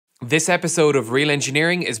This episode of Real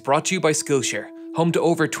Engineering is brought to you by Skillshare, home to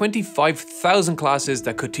over 25,000 classes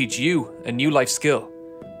that could teach you a new life skill.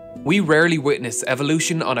 We rarely witness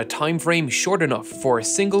evolution on a time frame short enough for a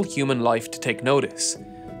single human life to take notice.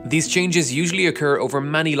 These changes usually occur over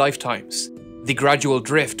many lifetimes, the gradual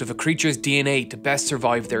drift of a creature's DNA to best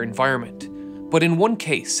survive their environment. But in one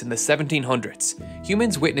case in the 1700s,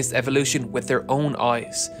 humans witnessed evolution with their own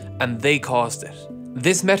eyes, and they caused it.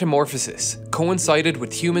 This metamorphosis coincided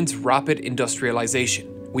with humans' rapid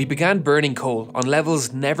industrialization. We began burning coal on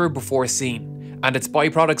levels never before seen, and its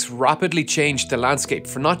byproducts rapidly changed the landscape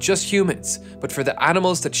for not just humans, but for the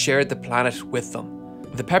animals that shared the planet with them.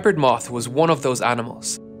 The peppered moth was one of those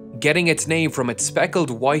animals, getting its name from its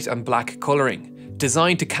speckled white and black coloring,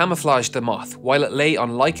 designed to camouflage the moth while it lay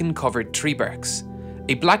on lichen-covered tree barks.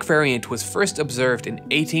 A black variant was first observed in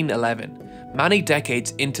 1811, many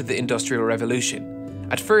decades into the Industrial Revolution.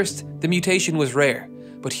 At first, the mutation was rare,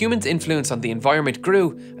 but humans' influence on the environment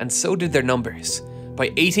grew, and so did their numbers. By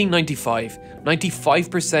 1895,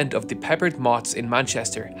 95% of the peppered moths in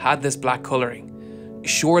Manchester had this black colouring.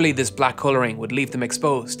 Surely this black colouring would leave them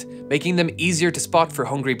exposed, making them easier to spot for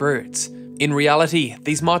hungry birds. In reality,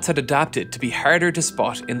 these moths had adapted to be harder to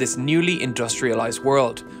spot in this newly industrialised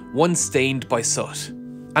world, one stained by soot.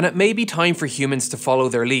 And it may be time for humans to follow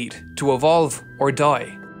their lead, to evolve or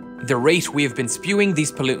die. The rate we have been spewing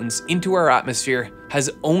these pollutants into our atmosphere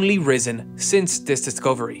has only risen since this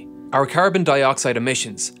discovery. Our carbon dioxide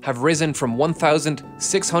emissions have risen from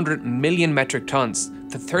 1,600 million metric tons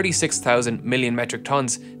to 36,000 million metric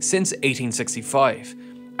tons since 1865.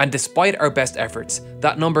 And despite our best efforts,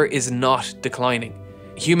 that number is not declining.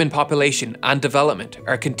 Human population and development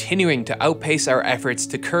are continuing to outpace our efforts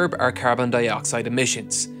to curb our carbon dioxide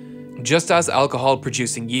emissions. Just as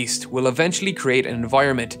alcohol-producing yeast will eventually create an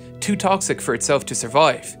environment too toxic for itself to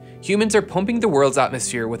survive, humans are pumping the world's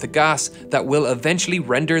atmosphere with a gas that will eventually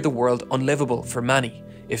render the world unlivable for many,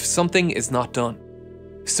 if something is not done.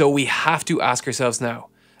 So we have to ask ourselves now,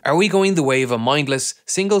 are we going the way of a mindless,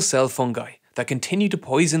 single-cell fungi that continue to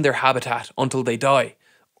poison their habitat until they die?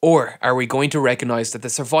 Or are we going to recognize that the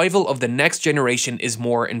survival of the next generation is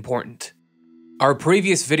more important? Our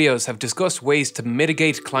previous videos have discussed ways to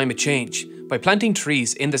mitigate climate change by planting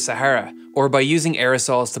trees in the Sahara or by using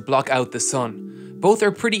aerosols to block out the sun. Both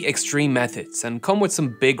are pretty extreme methods and come with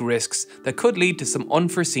some big risks that could lead to some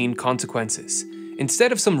unforeseen consequences.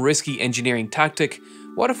 Instead of some risky engineering tactic,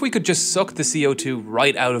 what if we could just suck the CO2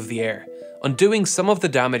 right out of the air, undoing some of the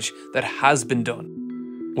damage that has been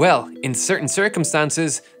done? Well, in certain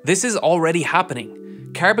circumstances, this is already happening.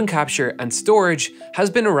 Carbon capture and storage has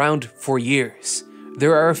been around for years.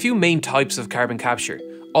 There are a few main types of carbon capture,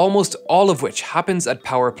 almost all of which happens at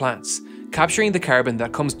power plants, capturing the carbon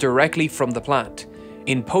that comes directly from the plant.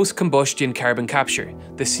 In post-combustion carbon capture,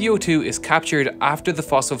 the CO2 is captured after the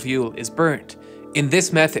fossil fuel is burned. In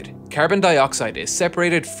this method, carbon dioxide is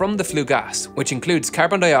separated from the flue gas, which includes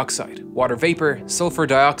carbon dioxide, water vapor, sulfur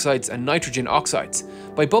dioxides, and nitrogen oxides,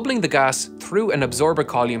 by bubbling the gas through an absorber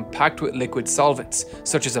column packed with liquid solvents,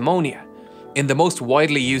 such as ammonia. In the most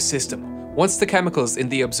widely used system, once the chemicals in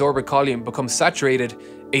the absorber column become saturated,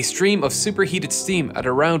 a stream of superheated steam at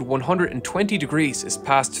around 120 degrees is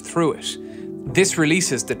passed through it. This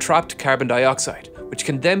releases the trapped carbon dioxide, which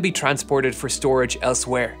can then be transported for storage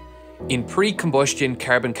elsewhere. In pre-combustion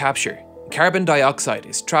carbon capture, carbon dioxide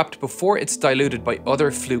is trapped before it's diluted by other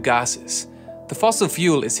flue gases. The fossil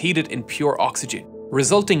fuel is heated in pure oxygen,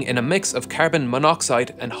 resulting in a mix of carbon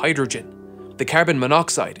monoxide and hydrogen. The carbon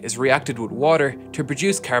monoxide is reacted with water to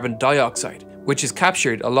produce carbon dioxide, which is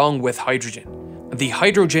captured along with hydrogen. The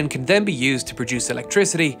hydrogen can then be used to produce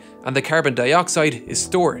electricity, and the carbon dioxide is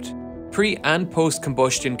stored. Pre- and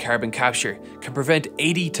post-combustion carbon capture can prevent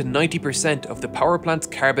 80 to 90% of the power plant's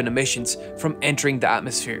carbon emissions from entering the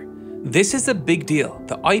atmosphere. This is a big deal.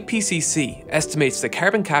 The IPCC estimates that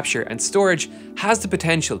carbon capture and storage has the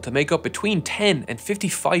potential to make up between 10 and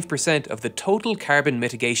 55% of the total carbon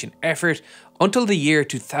mitigation effort until the year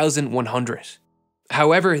 2100.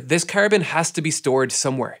 However, this carbon has to be stored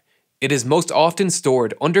somewhere. It is most often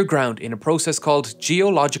stored underground in a process called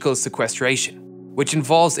geological sequestration, which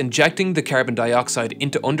involves injecting the carbon dioxide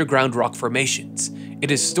into underground rock formations. It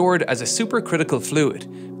is stored as a supercritical fluid,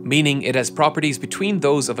 meaning it has properties between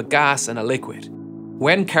those of a gas and a liquid.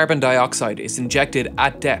 When carbon dioxide is injected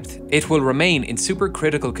at depth, it will remain in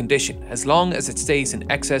supercritical condition as long as it stays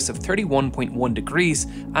in excess of 31.1 degrees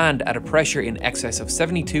and at a pressure in excess of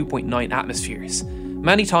 72.9 atmospheres.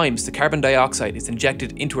 Many times the carbon dioxide is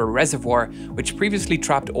injected into a reservoir which previously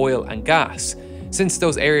trapped oil and gas, since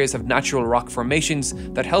those areas have natural rock formations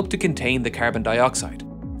that help to contain the carbon dioxide.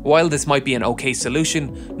 While this might be an okay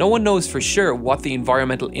solution, no one knows for sure what the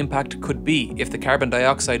environmental impact could be if the carbon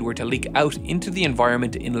dioxide were to leak out into the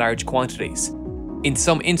environment in large quantities. In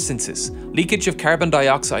some instances, leakage of carbon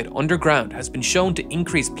dioxide underground has been shown to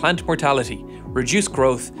increase plant mortality, reduce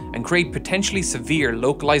growth, and create potentially severe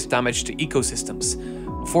localized damage to ecosystems.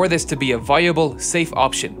 For this to be a viable, safe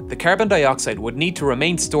option, the carbon dioxide would need to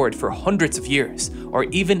remain stored for hundreds of years, or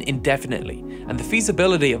even indefinitely, and the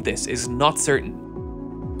feasibility of this is not certain.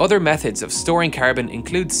 Other methods of storing carbon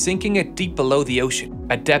include sinking it deep below the ocean,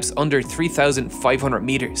 at depths under 3,500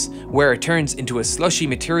 meters, where it turns into a slushy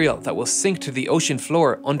material that will sink to the ocean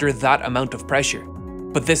floor under that amount of pressure.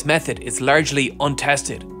 But this method is largely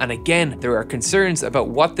untested, and again, there are concerns about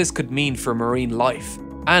what this could mean for marine life,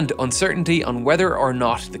 and uncertainty on whether or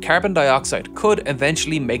not the carbon dioxide could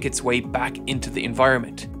eventually make its way back into the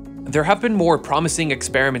environment. There have been more promising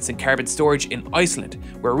experiments in carbon storage in Iceland,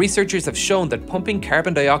 where researchers have shown that pumping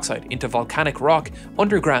carbon dioxide into volcanic rock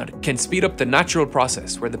underground can speed up the natural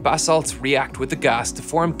process where the basalts react with the gas to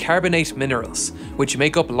form carbonate minerals, which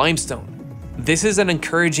make up limestone. This is an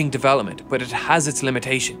encouraging development, but it has its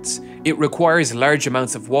limitations. It requires large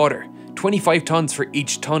amounts of water, 25 tons for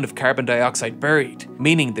each ton of carbon dioxide buried,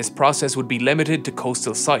 meaning this process would be limited to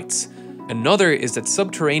coastal sites. Another is that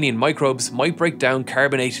subterranean microbes might break down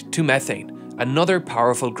carbonate to methane, another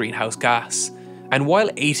powerful greenhouse gas. And while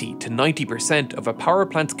 80 to 90% of a power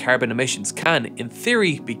plant's carbon emissions can, in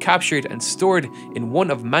theory, be captured and stored in one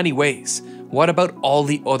of many ways, what about all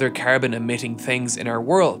the other carbon emitting things in our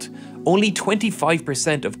world? Only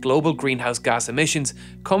 25% of global greenhouse gas emissions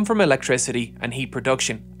come from electricity and heat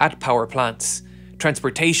production at power plants.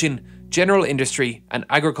 Transportation, general industry, and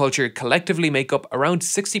agriculture collectively make up around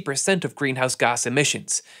 60% of greenhouse gas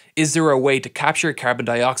emissions. Is there a way to capture carbon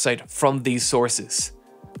dioxide from these sources?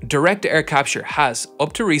 Direct air capture has,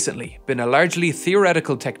 up to recently, been a largely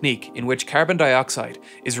theoretical technique in which carbon dioxide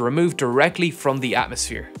is removed directly from the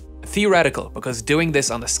atmosphere. Theoretical because doing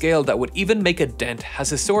this on a scale that would even make a dent has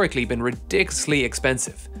historically been ridiculously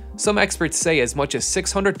expensive. Some experts say as much as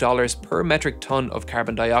 $600 per metric ton of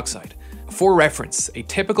carbon dioxide. For reference, a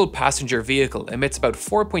typical passenger vehicle emits about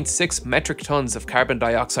 4.6 metric tons of carbon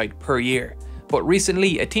dioxide per year. But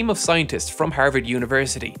recently, a team of scientists from Harvard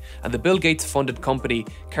University and the Bill Gates funded company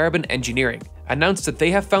Carbon Engineering announced that they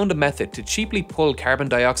have found a method to cheaply pull carbon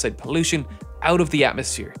dioxide pollution out of the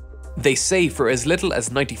atmosphere. They say for as little as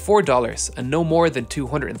 $94 and no more than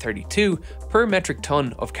 $232 per metric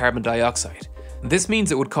ton of carbon dioxide. This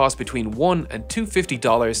means it would cost between $1 and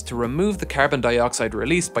 $250 to remove the carbon dioxide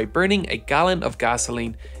released by burning a gallon of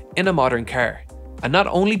gasoline in a modern car. And not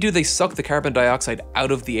only do they suck the carbon dioxide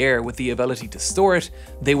out of the air with the ability to store it,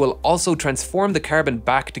 they will also transform the carbon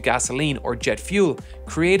back to gasoline or jet fuel,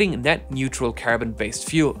 creating net neutral carbon-based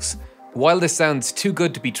fuels. While this sounds too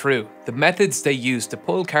good to be true, the methods they use to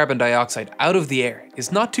pull carbon dioxide out of the air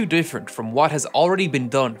is not too different from what has already been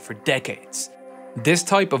done for decades. This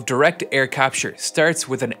type of direct air capture starts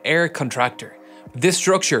with an air contractor. This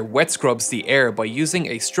structure wet scrubs the air by using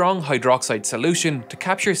a strong hydroxide solution to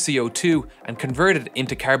capture CO2 and convert it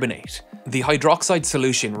into carbonate. The hydroxide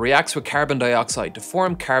solution reacts with carbon dioxide to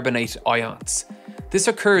form carbonate ions. This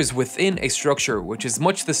occurs within a structure which is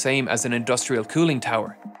much the same as an industrial cooling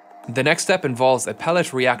tower. The next step involves a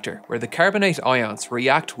pellet reactor where the carbonate ions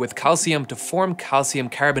react with calcium to form calcium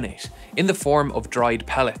carbonate in the form of dried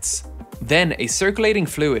pellets. Then a circulating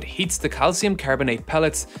fluid heats the calcium carbonate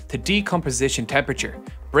pellets to decomposition temperature,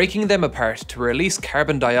 breaking them apart to release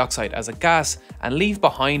carbon dioxide as a gas and leave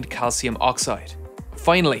behind calcium oxide.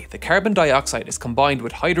 Finally, the carbon dioxide is combined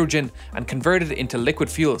with hydrogen and converted into liquid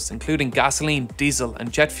fuels including gasoline, diesel,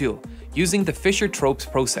 and jet fuel using the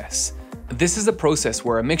Fischer-Tropsch process. This is a process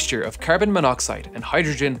where a mixture of carbon monoxide and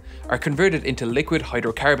hydrogen are converted into liquid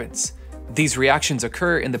hydrocarbons. These reactions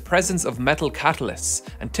occur in the presence of metal catalysts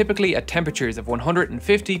and typically at temperatures of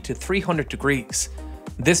 150 to 300 degrees.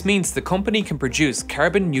 This means the company can produce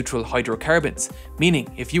carbon-neutral hydrocarbons, meaning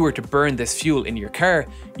if you were to burn this fuel in your car,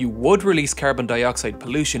 you would release carbon dioxide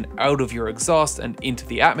pollution out of your exhaust and into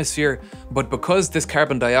the atmosphere, but because this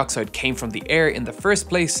carbon dioxide came from the air in the first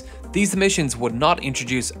place, these emissions would not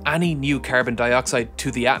introduce any new carbon dioxide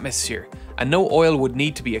to the atmosphere, and no oil would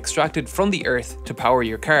need to be extracted from the earth to power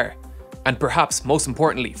your car. And perhaps most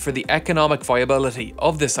importantly, for the economic viability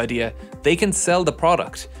of this idea, they can sell the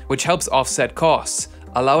product, which helps offset costs,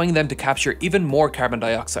 allowing them to capture even more carbon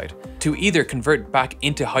dioxide, to either convert back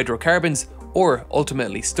into hydrocarbons or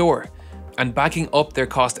ultimately store. And backing up their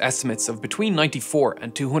cost estimates of between $94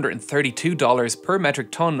 and $232 per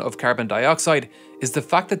metric ton of carbon dioxide is the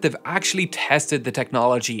fact that they've actually tested the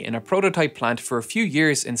technology in a prototype plant for a few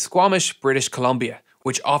years in Squamish, British Columbia,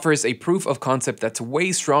 which offers a proof of concept that's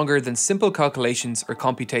way stronger than simple calculations or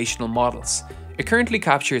computational models. It currently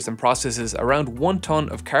captures and processes around 1 ton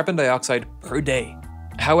of carbon dioxide per day.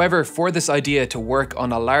 However, for this idea to work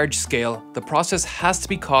on a large scale, the process has to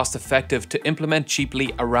be cost effective to implement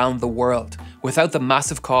cheaply around the world, without the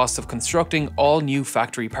massive cost of constructing all new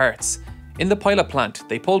factory parts. In the pilot plant,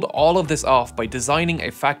 they pulled all of this off by designing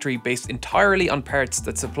a factory based entirely on parts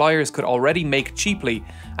that suppliers could already make cheaply,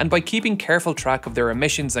 and by keeping careful track of their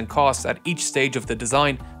emissions and costs at each stage of the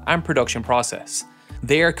design and production process.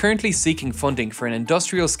 They are currently seeking funding for an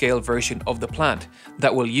industrial scale version of the plant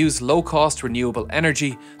that will use low-cost renewable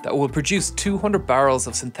energy that will produce 200 barrels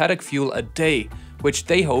of synthetic fuel a day, which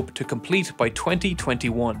they hope to complete by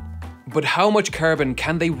 2021. But how much carbon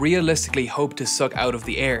can they realistically hope to suck out of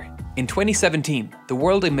the air? In 2017, the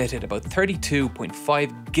world emitted about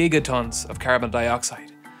 32.5 gigatons of carbon dioxide.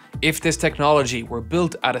 If this technology were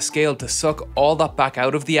built at a scale to suck all that back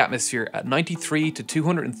out of the atmosphere at $93 to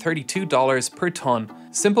 $232 per ton,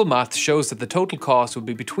 simple math shows that the total cost would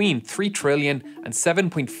be between 3 trillion and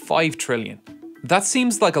 7.5 trillion. That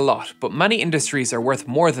seems like a lot, but many industries are worth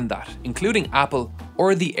more than that, including Apple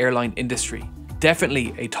or the airline industry.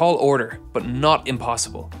 Definitely a tall order, but not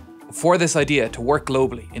impossible. For this idea to work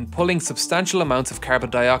globally in pulling substantial amounts of carbon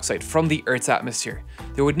dioxide from the Earth's atmosphere,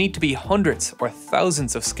 there would need to be hundreds or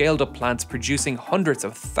thousands of scaled up plants producing hundreds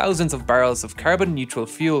of thousands of barrels of carbon neutral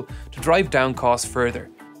fuel to drive down costs further,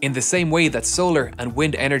 in the same way that solar and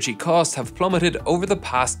wind energy costs have plummeted over the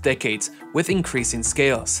past decades with increasing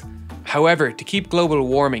scales. However, to keep global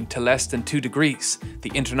warming to less than 2 degrees,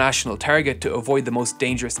 the international target to avoid the most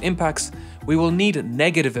dangerous impacts, we will need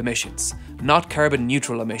negative emissions, not carbon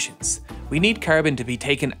neutral emissions. We need carbon to be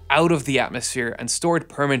taken out of the atmosphere and stored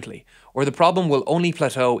permanently, or the problem will only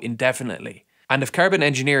plateau indefinitely. And if carbon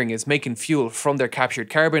engineering is making fuel from their captured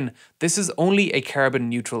carbon, this is only a carbon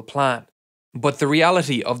neutral plan. But the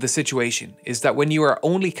reality of the situation is that when you are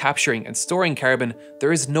only capturing and storing carbon,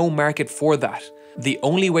 there is no market for that. The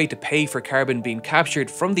only way to pay for carbon being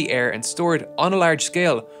captured from the air and stored on a large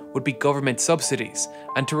scale would be government subsidies,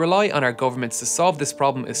 and to rely on our governments to solve this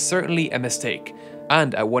problem is certainly a mistake.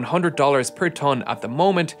 And at $100 per ton at the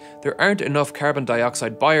moment, there aren't enough carbon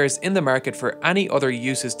dioxide buyers in the market for any other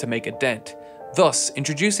uses to make a dent. Thus,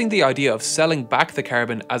 introducing the idea of selling back the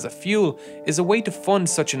carbon as a fuel is a way to fund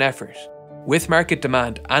such an effort. With market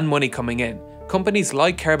demand and money coming in, companies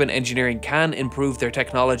like Carbon Engineering can improve their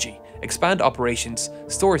technology, expand operations,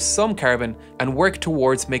 store some carbon, and work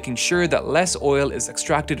towards making sure that less oil is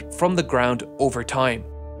extracted from the ground over time.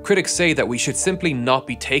 Critics say that we should simply not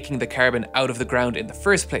be taking the carbon out of the ground in the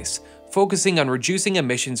first place, focusing on reducing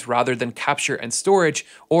emissions rather than capture and storage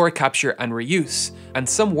or capture and reuse. And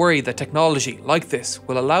some worry that technology like this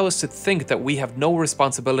will allow us to think that we have no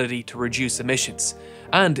responsibility to reduce emissions,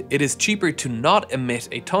 and it is cheaper to not emit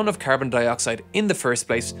a ton of carbon dioxide in the first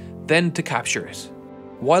place than to capture it.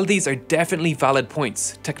 While these are definitely valid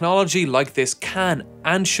points, technology like this can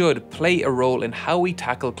and should play a role in how we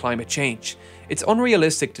tackle climate change. It's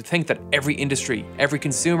unrealistic to think that every industry, every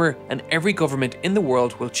consumer, and every government in the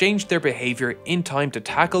world will change their behaviour in time to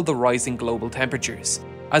tackle the rising global temperatures,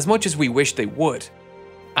 as much as we wish they would.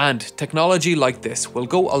 And technology like this will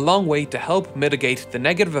go a long way to help mitigate the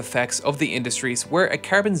negative effects of the industries where a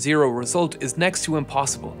carbon zero result is next to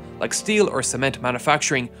impossible, like steel or cement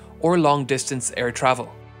manufacturing or long-distance air travel.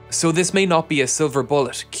 So this may not be a silver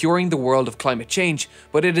bullet curing the world of climate change,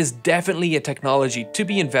 but it is definitely a technology to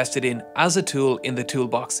be invested in as a tool in the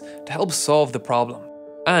toolbox to help solve the problem.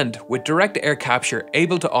 And with direct air capture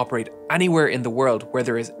able to operate anywhere in the world where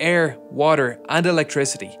there is air, water, and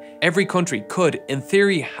electricity, every country could, in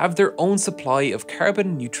theory, have their own supply of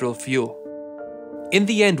carbon-neutral fuel. In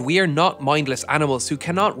the end, we are not mindless animals who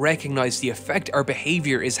cannot recognize the effect our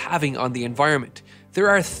behavior is having on the environment. There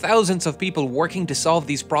are thousands of people working to solve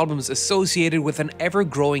these problems associated with an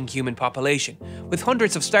ever-growing human population, with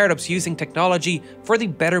hundreds of startups using technology for the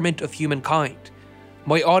betterment of humankind.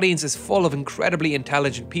 My audience is full of incredibly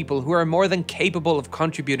intelligent people who are more than capable of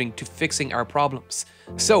contributing to fixing our problems.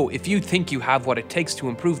 So if you think you have what it takes to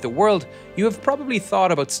improve the world, you have probably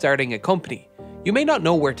thought about starting a company. You may not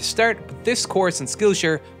know where to start, but this course on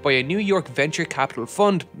Skillshare by a New York venture capital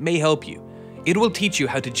fund may help you. It will teach you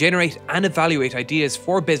how to generate and evaluate ideas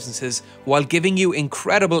for businesses while giving you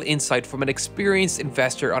incredible insight from an experienced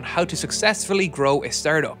investor on how to successfully grow a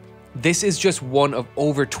startup. This is just one of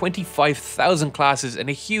over 25,000 classes in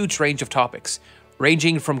a huge range of topics,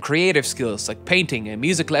 ranging from creative skills like painting and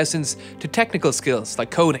music lessons to technical skills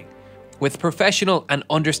like coding. With professional and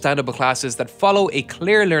understandable classes that follow a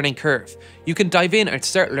clear learning curve, you can dive in and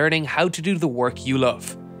start learning how to do the work you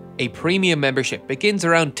love. A premium membership begins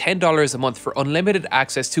around $10 a month for unlimited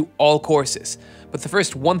access to all courses, but the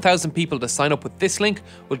first 1,000 people to sign up with this link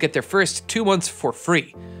will get their first 2 months for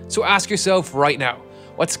free. So ask yourself right now,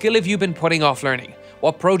 what skill have you been putting off learning?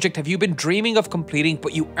 What project have you been dreaming of completing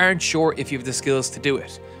but you aren't sure if you have the skills to do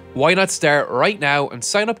it? Why not start right now and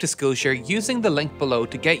sign up to Skillshare using the link below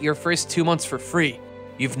to get your first 2 months for free?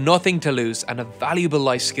 You've nothing to lose and a valuable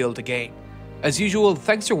life skill to gain. As usual,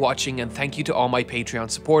 thanks for watching and thank you to all my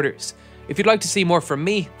Patreon supporters. If you'd like to see more from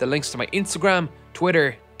me, the links to my Instagram,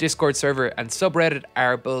 Twitter, Discord server and subreddit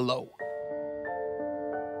are below.